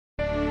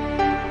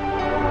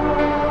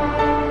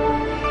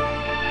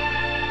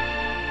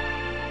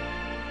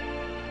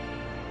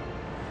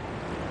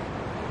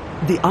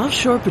The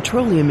offshore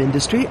petroleum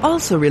industry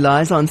also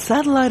relies on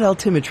satellite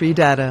altimetry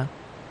data.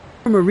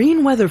 For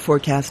marine weather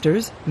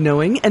forecasters,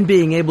 knowing and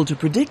being able to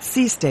predict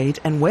sea state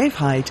and wave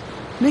height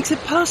makes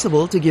it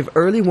possible to give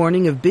early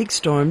warning of big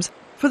storms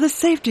for the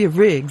safety of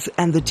rigs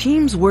and the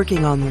teams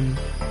working on them.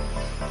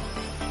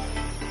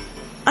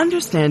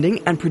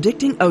 Understanding and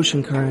predicting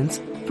ocean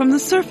currents from the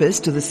surface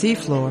to the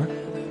seafloor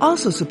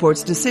also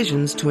supports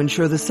decisions to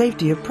ensure the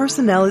safety of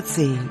personnel at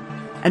sea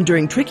and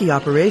during tricky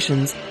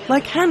operations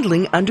like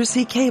handling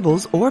undersea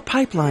cables or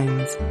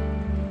pipelines.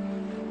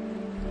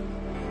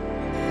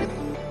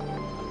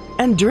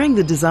 And during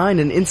the design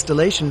and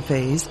installation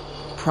phase,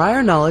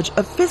 prior knowledge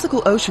of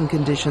physical ocean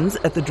conditions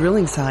at the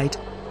drilling site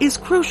is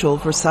crucial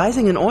for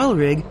sizing an oil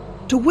rig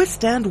to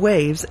withstand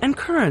waves and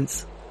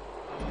currents.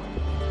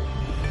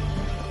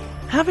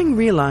 Having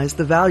realized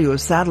the value of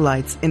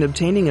satellites in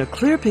obtaining a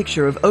clear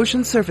picture of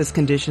ocean surface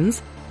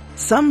conditions,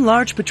 some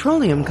large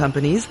petroleum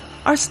companies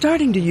are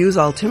starting to use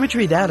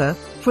altimetry data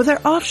for their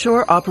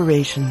offshore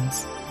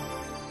operations.